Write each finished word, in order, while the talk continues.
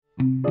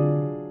Hey,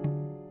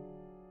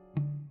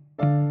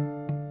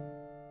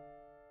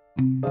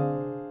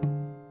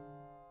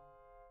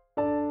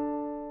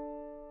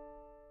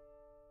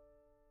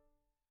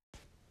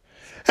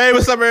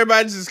 what's up,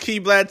 everybody? This is Key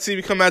Black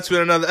TV coming at you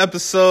with another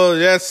episode.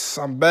 Yes,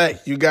 I'm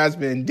back. You guys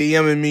been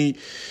DMing me,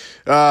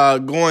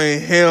 going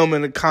ham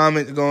in the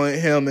comments, going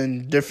ham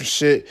and different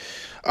shit.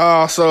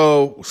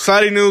 So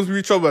exciting news. We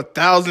reached over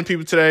 1,000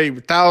 people today.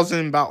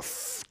 About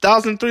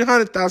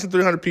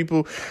 1,300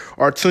 people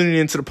are tuning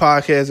into the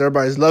podcast.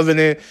 Everybody's loving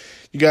it.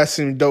 You guys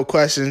send me dope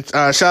questions.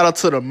 Shout out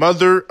to the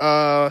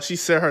mother. She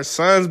said her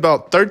son's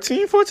about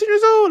 13, 14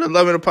 years old and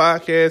loving the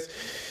podcast.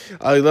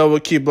 I love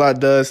what Key Black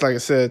does. Like I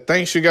said,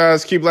 thanks you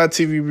guys. Key Black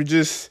TV, we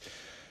just,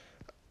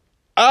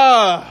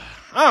 I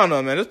don't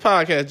know, man. This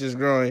podcast just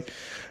growing.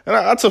 And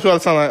I tell people all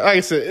the time, like I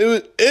said,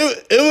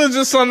 it was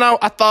just something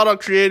I thought of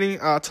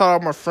creating. I told all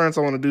my friends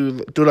I want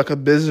to do like a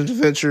business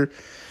venture.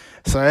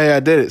 So, hey, I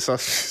did it. So I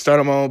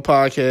started my own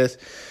podcast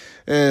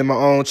and my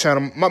own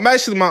channel.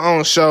 Actually, my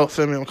own show.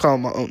 Feel me? I'm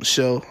calling my own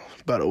show.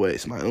 By the way,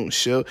 it's my own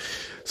show.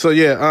 So,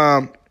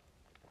 yeah,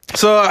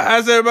 so,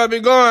 how's everybody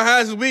been going?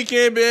 How's the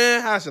weekend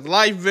been? How's your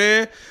life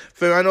been?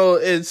 I know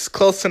it's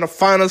close to the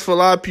finals for a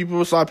lot of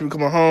people. So a lot of people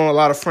coming home. A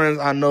lot of friends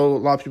I know, a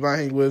lot of people I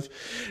hang with,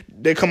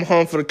 they come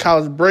home for the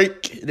college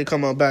break. They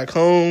come back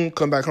home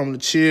to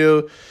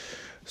chill.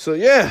 So,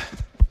 yeah.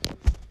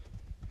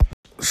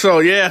 So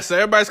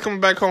everybody's coming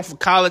back home for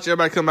college.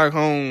 Everybody coming back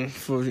home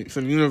for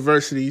the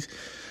universities.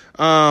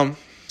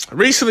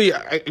 Recently,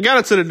 I got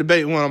into the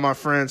debate with one of my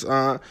friends.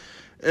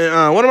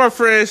 And one of my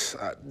friends,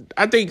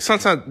 I think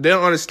sometimes they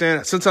don't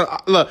understand. Sometimes,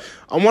 look,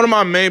 on one of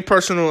my main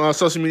personal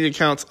social media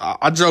accounts,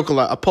 I joke a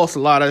lot. I post a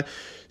lot of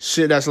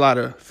shit that's a lot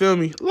of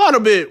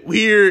bit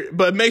weird,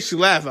 but it makes you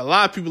laugh. A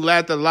lot of people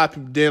laughed at it, a lot of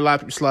people did, a lot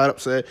of people slide up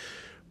and say,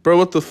 bro,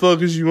 what the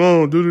fuck is you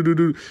on?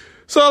 Do.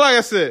 So, like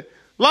I said,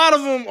 a lot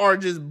of them are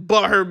just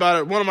butthurt about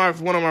it. One of my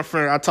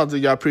friends, I talked to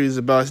y'all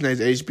previously about, his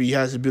name's HB. He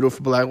has a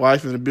beautiful black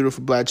wife and a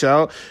beautiful black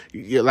child.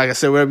 Yeah, like I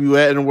said, wherever you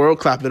at in the world,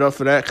 clap it up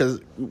for that, because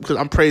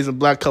I'm praising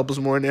black couples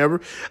more than ever.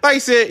 Like I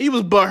said, he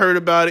was butthurt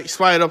about it. He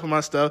swiped up on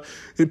my stuff.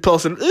 He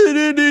posted,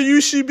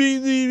 you should be,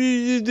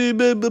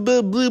 blah, blah,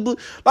 blah, blah, blah.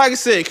 Like I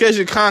said, because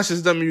you're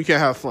conscious doesn't mean you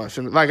can't have fun.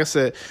 Like I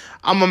said,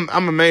 I'm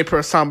a main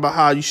person talking about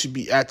how you should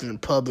be acting in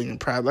public and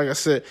private. Like I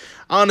said,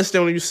 I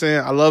understand what you're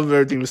saying. I love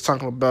everything he was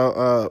talking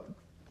about.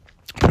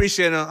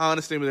 Appreciate it. I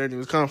understand where everything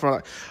was coming from.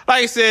 Like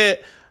I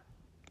said,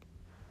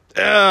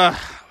 I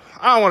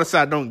don't want to say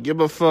I don't give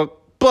a fuck,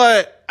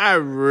 but I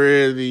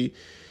really,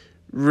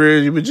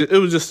 it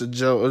was just a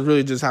joke. It was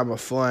really just having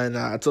fun.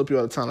 I tell people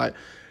all the time, like,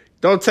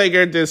 don't take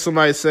everything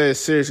somebody says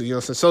seriously. You know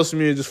what I'm saying? Social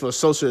media is just for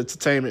social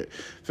entertainment.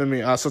 For me,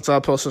 sometimes I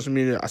post social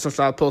media. Sometimes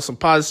I post some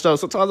positive stuff.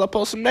 Sometimes I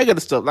post some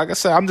negative stuff. Like I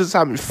said, I'm just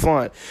having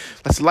fun.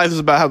 Like, life is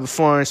about having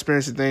fun,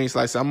 experiencing things.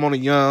 Like I said, I'm only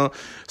young.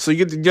 So you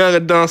get the young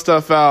and dumb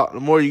stuff out. The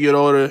more you get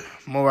older, the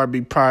more I be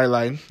probably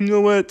like, you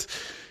know what?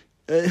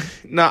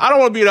 Now, I don't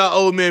want to be that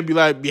old man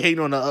be hating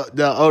on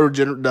the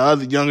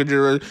other younger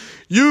generation.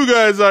 You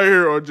guys out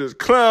here are just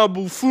clown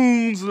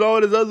buffoons and all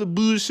this other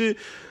bullshit.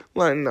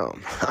 Like, no,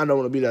 I don't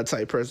want to be that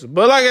type of person.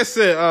 But like I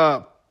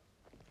said,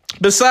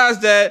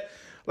 besides that,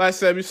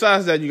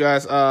 you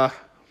guys, I'm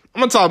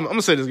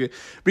gonna say this again.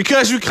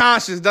 Because you're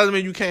conscious doesn't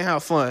mean you can't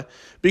have fun.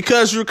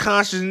 Because you're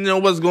conscious, you know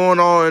what's going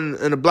on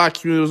in the black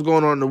community, what's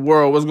going on in the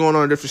world, what's going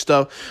on in different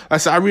stuff. Like I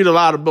said, I read a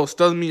lot of books.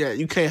 Doesn't mean that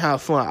you can't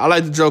have fun. I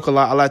like to joke a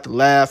lot. I like to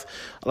laugh.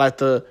 I like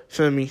to,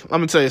 feel me?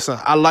 Let me tell you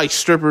something. I like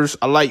strippers.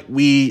 I like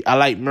weed. I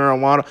like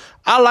marijuana.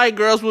 I like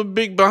girls with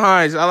big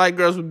behinds. I like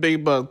girls with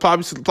big butts.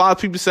 Probably a lot of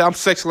people say I'm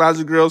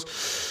sexualizing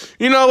girls.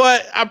 You know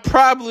what? I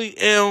probably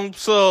am.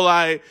 So,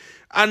 like,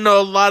 I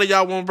know a lot of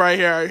y'all won't right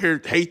here out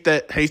here hate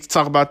to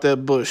talk about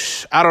that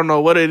bush. I don't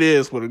know what it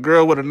is with a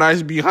girl with a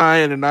nice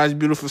behind and a nice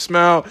beautiful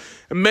smile.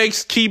 It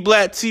makes Key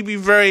Black TV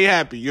very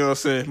happy. You know what I'm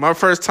saying? My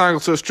first time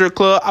to a strip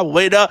club, I would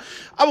wait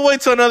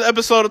till another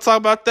episode to talk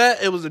about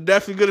that. It was a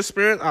definitely good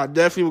experience. I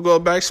definitely will go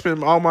back,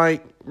 spend all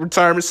my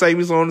retirement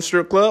savings on the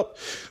strip club.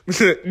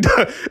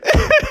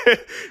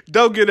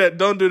 Don't do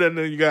that,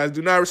 no, you guys.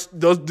 Do not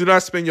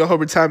spend your whole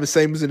retirement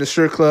savings in the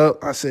strip club.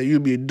 I said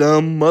you'd be a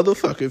dumb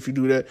motherfucker if you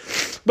do that.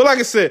 But like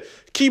I said,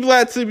 Key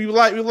Black TV, we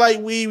like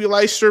weed, we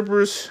like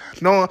strippers.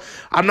 No,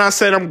 I'm not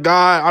saying I'm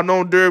God. I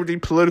don't do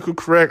everything political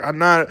correct. I'm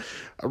not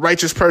a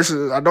righteous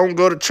person. I don't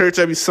go to church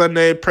every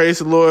Sunday, praise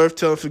the Lord,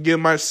 tell him forgive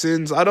my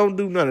sins. I don't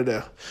do none of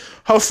that.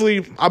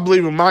 Hopefully, I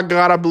believe in my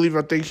God. I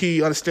think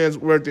he understands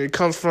where it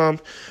comes from.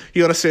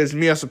 He understands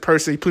me as a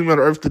person. He put me on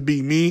the earth to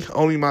be me,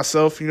 only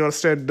myself. You know,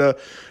 understand the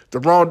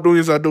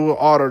wrongdoings I do,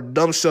 all the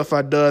dumb stuff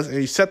I does, and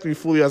he accepted me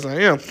fully as I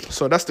am.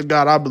 So that's the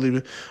God I believe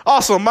in.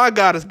 Also, my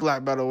God is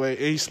black, by the way,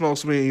 and he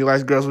smokes weed and he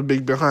likes girls with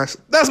big behinds.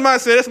 That's my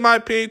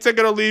opinion. Take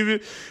it or leave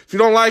it. If you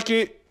don't like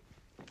it,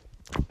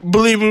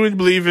 believe in what you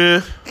believe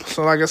in.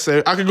 So like I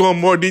said, I could go in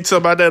more detail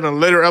about that in a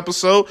later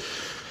episode.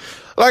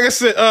 Like I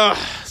said,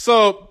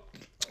 so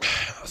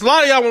Cause a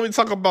lot of y'all want me to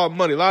talk about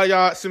money. A lot of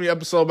y'all send me an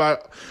episode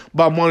about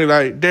money.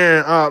 Like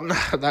Darren,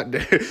 not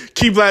Darren,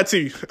 Key Black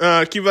T,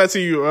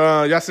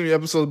 y'all send me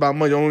episodes about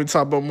money. I want me to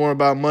talk about more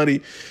about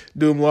money.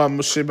 Do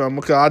more shit about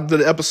money. I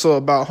did an episode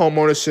about home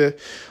ownership.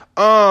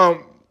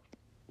 How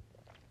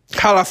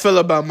I feel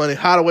about money.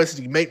 How the ways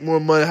to make more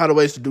money. How the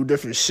ways to do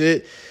different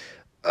shit.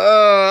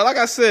 Like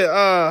I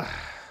said,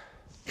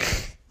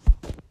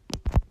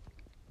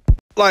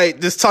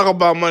 like, just talk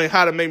about money,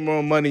 how to make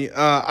more money.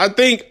 I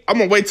think I'm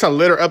going to wait till a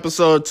later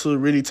episode to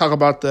really talk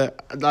about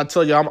that. I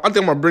tell you, I think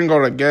I'm going to bring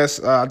on a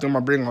guest. I think I'm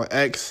going to bring on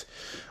X.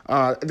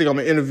 I think I'm going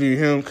to interview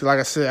him because, like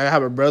I said, I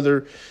have a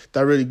brother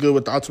that's really good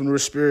with the entrepreneur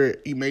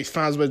spirit. He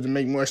finds ways to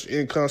make more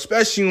income,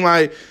 especially,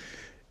 like,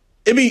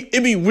 it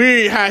be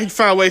weird how he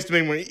finds ways to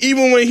make money.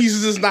 Even when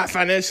he's just not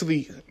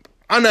financially,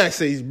 I'm not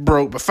saying he's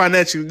broke, but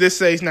financially, this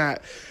say he's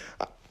not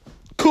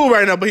cool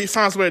right now, but he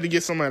finds a way to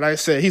get some money. Like I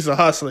said, he's a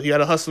hustler. He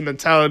got a hustler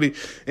mentality,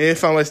 and he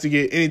found ways to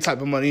get any type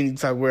of money, any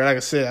type of way. Like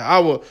I said, I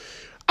will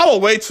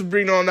wait to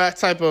bring on that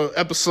type of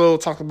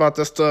episode, talk about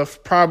that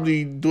stuff,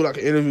 probably do like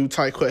an interview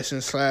type question /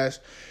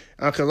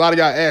 because a lot of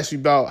y'all ask me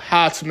about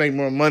how to make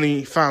more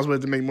money, finds ways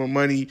to make more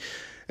money,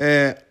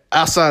 and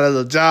outside of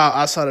the job,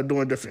 outside of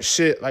doing different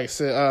shit. Like I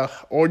said,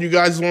 or you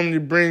guys want me to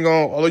bring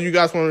on, although you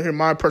guys want to hear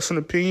my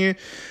personal opinion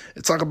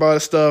and talk about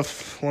this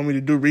stuff, want me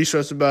to do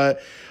research about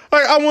it.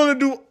 Like, I want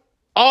to do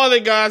all the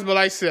guys, but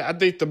like I said, I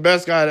think the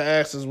best guy to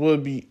ask us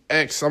would be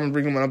X. I'm going to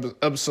bring him on an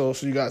episode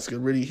so you guys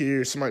can really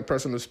hear somebody's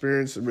personal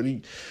experience and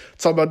really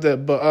talk about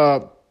that. But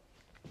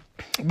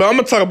I'm going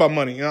to talk about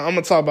money. You know, I'm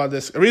going to talk about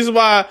this. The reason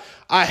why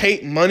I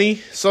hate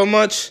money so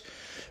much,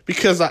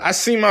 because I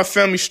see my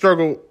family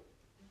struggle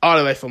all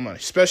the way for money,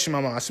 especially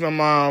my mom. I see my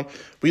mom,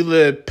 we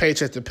live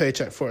paycheck to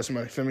paycheck for us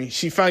money, feel me?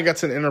 She finally got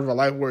to the end of her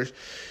life where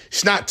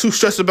she's not too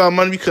stressed about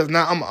money because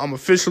now I'm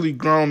officially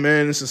grown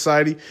man in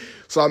society.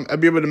 So I'll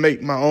be able to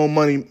make my own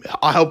money.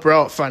 I'll help her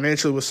out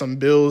financially with some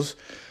bills.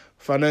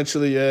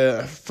 Financially,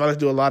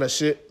 do a lot of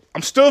shit.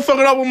 I'm still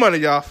fucking up with money,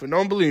 y'all. If you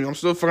don't believe me, I'm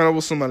still fucking up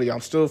with some money, y'all.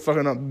 I'm still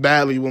fucking up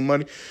badly with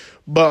money.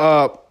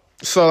 But,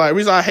 so like, the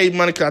reason I hate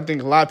money, because I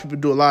think a lot of people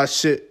do a lot of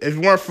shit. If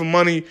it weren't for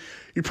money,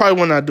 you probably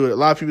would not do it. A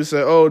lot of people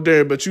say, oh,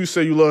 Darren, but you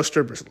say you love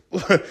strippers.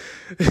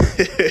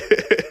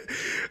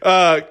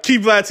 Key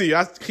Black T.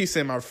 I keep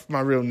saying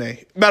my real name.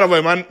 By the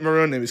way, my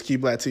real name is Key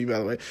Black T, by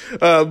the way.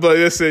 But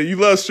it said, you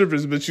love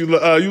strippers, but you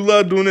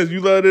love doing this,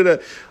 you love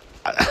that.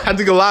 I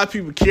think a lot of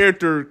people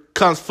character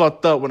comes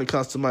fucked up when it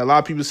comes to money. A lot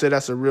of people say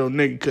that's a real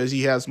nigga because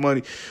he has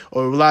money,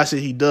 or a lot of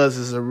shit he does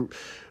is a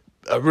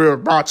real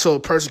macho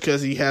person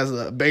because he has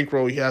a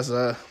bankroll, he has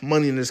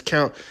money in his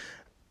account.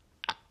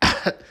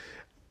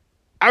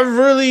 I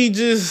really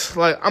just,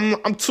 like,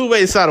 I'm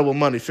two-way sided with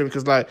money, feel me?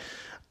 Because, like,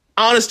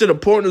 I understand the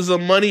importance of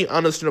money. I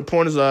understand the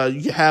importance of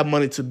you can have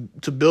money to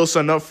build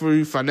something up for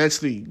you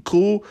financially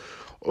cool,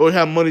 or you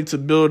have money to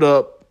build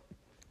up,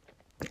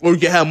 or you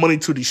can have money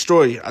to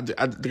destroy you. I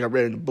think I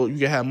read in the book. You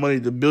can have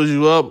money to build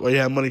you up, or you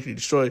have money to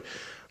destroy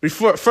you.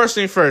 First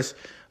thing first,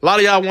 a lot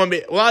of y'all want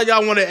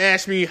to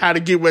ask me how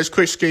to get rich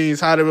quick schemes,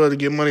 how to be able to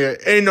get money.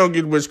 Ain't no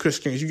get rich quick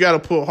schemes. You got to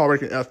put hard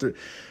work and effort.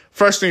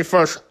 First thing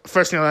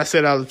I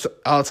said all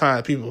the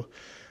time, people.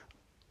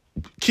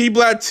 Key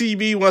Black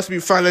TV wants to be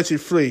financially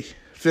free.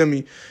 Feel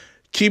me?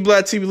 Key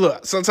Black TV,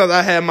 look, sometimes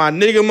I have my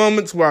nigga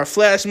moments where I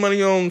flash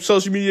money on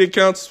social media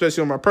accounts,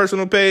 especially on my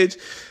personal page.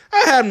 I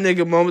have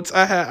nigga moments.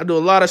 I do a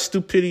lot of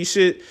stupidity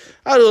shit.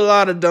 I do a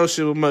lot of dumb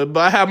shit with money.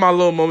 But I have my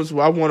little moments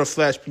where I want to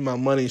flash my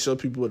money and show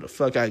people what the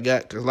fuck I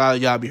got. Because a lot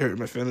of y'all be hurting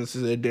my feelings.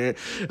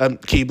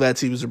 Key Black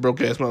TV is a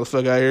broke ass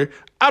motherfucker out here.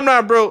 I'm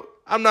not broke.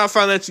 I'm not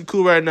financially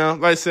cool right now.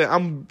 Like I said,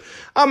 I'm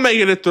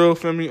making it through,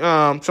 feel me?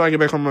 Trying to get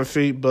back on my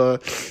feet,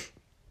 but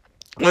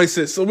like I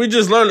said, so we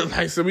just learned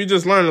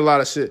a lot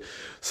of shit.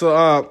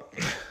 So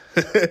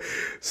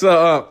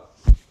so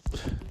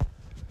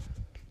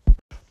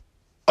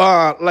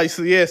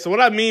what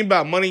I mean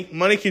by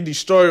money can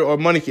destroy or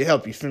money can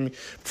help you, feel me?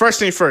 First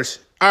thing first.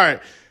 All right.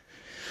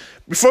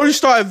 Before you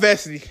start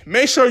investing,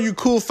 make sure you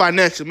cool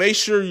financially. Make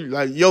sure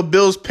your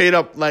bills paid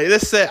up. Like,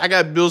 let's say I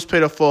got bills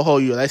paid up for a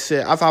whole year. Like I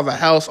said, if I have a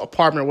house,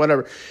 apartment,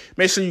 whatever,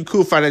 make sure you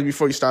cool financially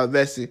before you start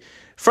investing.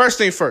 First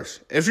thing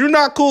first, if you're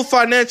not cool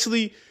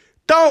financially,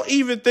 don't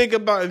even think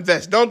about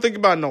investing. Don't think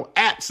about no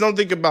apps. Don't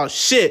think about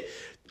shit.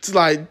 It's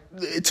like,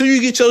 until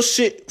you get your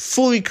shit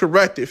fully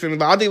corrected. Feel me?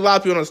 Like, I think a lot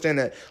of people don't understand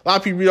that. A lot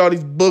of people read all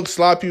these books.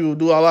 A lot of people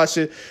do all that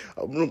shit.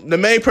 The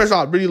main person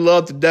I really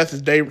love to death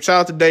is Dave. Shout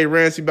out to Dave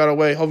Ramsey, by the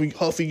way.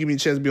 Hopefully you give me a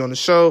chance to be on the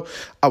show.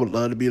 I would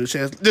love to be on the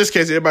chance. Just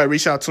in case everybody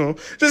reach out to him.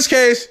 Just in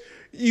case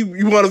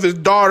you one of his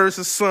daughters,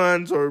 his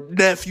sons, or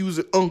nephews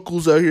and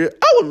uncles out here.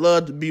 I would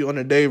love to be on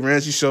the Dave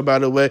Ramsey show, by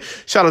the way.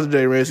 Shout out to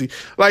Dave Ramsey.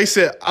 Like I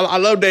said, I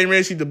love Dave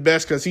Ramsey the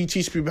best because he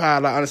teaches people how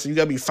to, honestly, you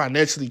got to be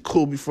financially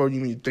cool before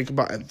you even think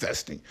about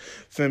investing.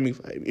 Feel me?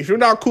 Like, if you're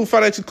not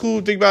financially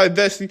cool, think about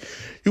investing,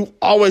 you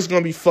always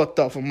going to be fucked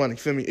up for money.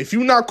 Feel me? If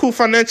you're not cool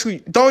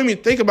financially, don't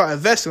even think about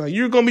investing. Like,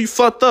 you're going to be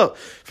fucked up.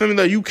 Feel me?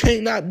 Like, you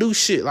can't not do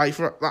shit. Like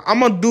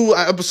I'm going to do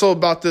an episode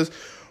about this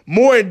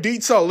more in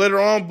detail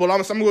later on, but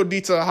I'm gonna go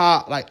detail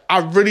how like I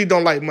really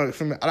don't like money.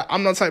 For me,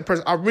 I'm not the type of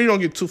person. I really don't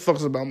get too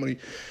focused about money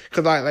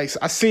because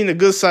I seen the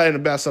good side and the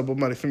bad side of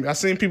money. For me, I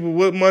seen people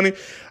with money.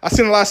 I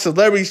seen a lot of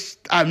celebrities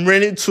I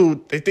ran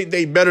into. They think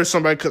they better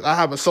somebody because I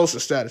have a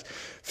social status.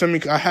 For me,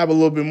 I have a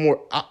little bit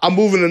more. I'm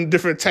moving in a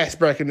different tax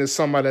bracket than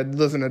somebody that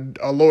lives in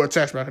a lower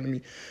tax bracket than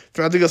me.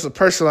 For me, I think as a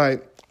person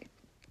like.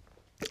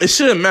 It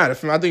shouldn't matter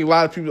for me. I think a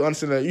lot of people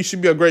understand that you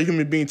should be a great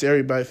human being to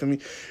everybody. For me,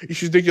 you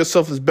should think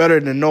yourself as better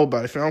than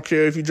nobody. For me, I don't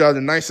care if you drive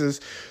the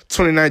nicest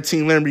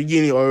 2019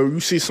 Lamborghini or you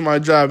see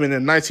somebody driving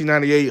a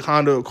 1998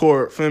 Honda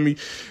Accord. For me,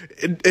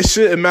 it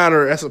shouldn't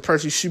matter as a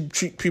person. You should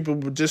treat people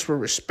just with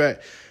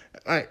respect.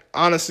 Like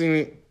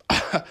honestly,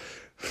 I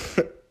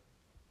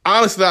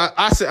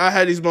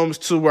had these moments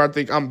too where I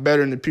think I'm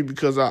better than the people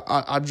because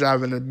I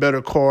drive in a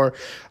better car.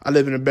 I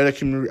live in a better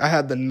community. I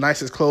have the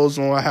nicest clothes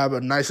on. I have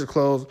the nicest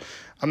clothes.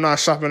 I'm not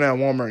shopping at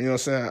Walmart, you know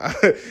what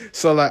I'm saying?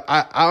 So, like,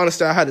 I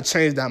understand I had to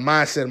change that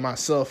mindset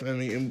myself. I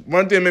mean, and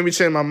one thing that made me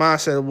change my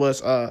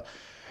mindset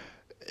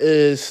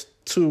is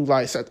to,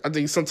 like, I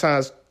think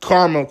sometimes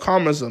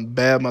karma's a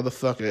bad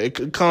motherfucker.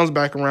 It comes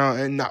back around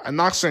and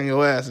knocks on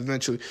your ass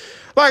eventually.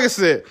 Like I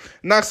said,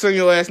 knocks on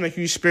your ass, make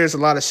you experience a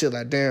lot of shit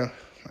like, damn,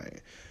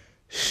 like,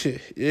 shit,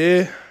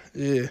 yeah.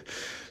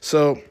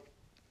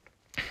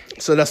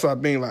 So that's what I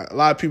mean. Like a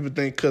lot of people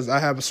think because I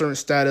have a certain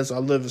status, I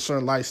live a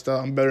certain lifestyle,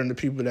 I'm better than the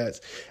people that's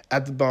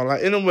at the bottom.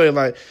 Like in a way,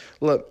 like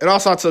look, and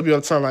also I tell people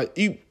all the time, like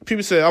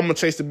people say I'm gonna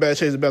chase the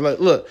bad. Like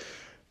look,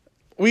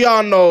 we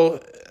all know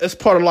it's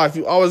part of life.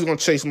 You always gonna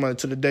chase money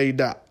to the day you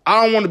die.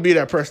 I don't want to be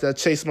that person that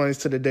chase money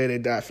to the day they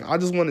die. I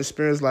just want to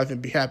experience life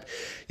and be happy.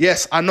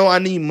 Yes, I know I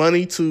need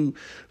money to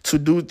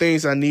do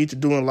things I need to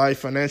do in life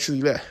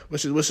financially,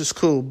 which is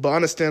cool. But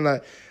understand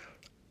like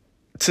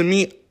to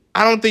me.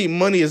 I don't think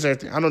money is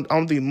everything. I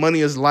don't think money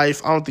is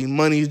life. I don't think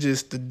money is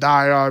just the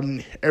diehard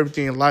and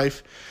everything in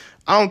life.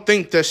 I don't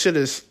think that shit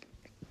is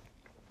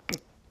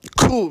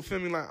cool. Feel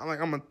me? Like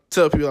I'm gonna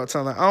tell people all the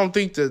time. Like I don't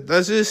think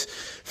that's just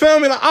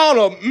feel me. Like I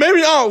don't know.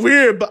 Maybe I'm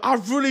weird, but I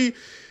really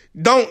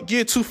don't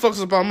get too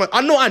focused about money.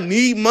 I know I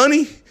need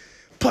money,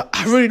 but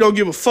I really don't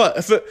give a fuck.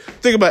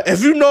 Think about it.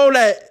 If you know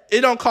that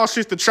it don't cost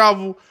shit to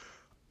travel,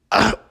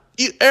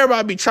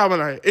 everybody be traveling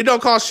out here. It don't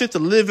cost shit to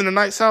live in a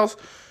nice house.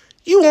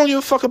 You won't give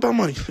a fuck about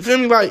money. You feel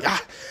me? Like,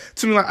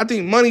 to me, like, I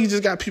think money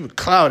just got people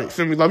clouded.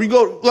 Feel me? Like, we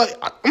go, like,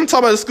 I'm gonna talk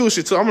about the school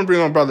shit too. I'm gonna bring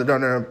my brother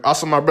down there.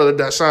 Also, my brother,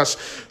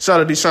 Deshaun.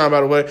 Shout out to Deshaun,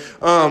 by the way.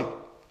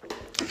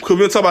 Cause we're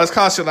gonna talk about this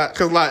college shit, like,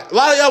 cause, like, a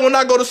lot of y'all will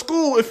not go to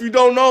school if you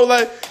don't know,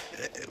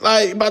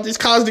 like about these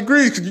college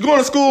degrees. Cause you're going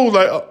to school,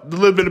 like, to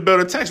live in a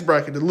better tax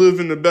bracket, to live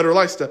in a better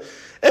lifestyle.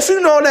 If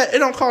you know that it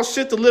don't cost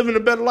shit to live in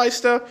a better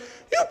lifestyle,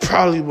 you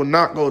probably will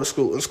not go to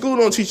school. And school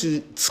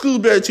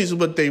better teach you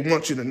what they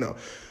want you to know.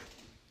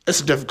 It's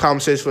a different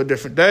conversation for a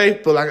different day,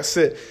 but like I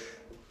said,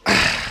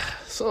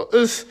 so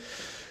this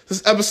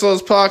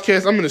episode's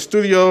podcast, I'm in the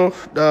studio.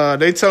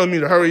 They telling me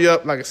to hurry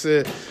up. Like I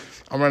said,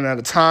 I'm running out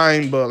of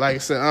time, but like I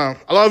said,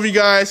 I love you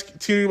guys.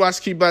 Continue to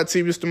watch Keep Black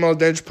TV. It's the most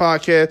dangerous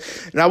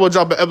podcast, and I will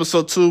drop an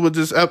episode 2 with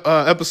this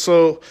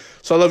episode.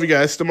 So I love you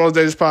guys. It's the most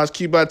dangerous podcast.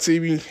 Keep Black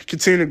TV.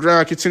 Continue to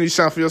grind. Continue to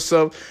shine for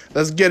yourself.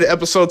 Let's get it.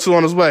 Episode 2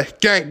 on its way.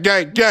 Gang,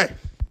 gang, gang.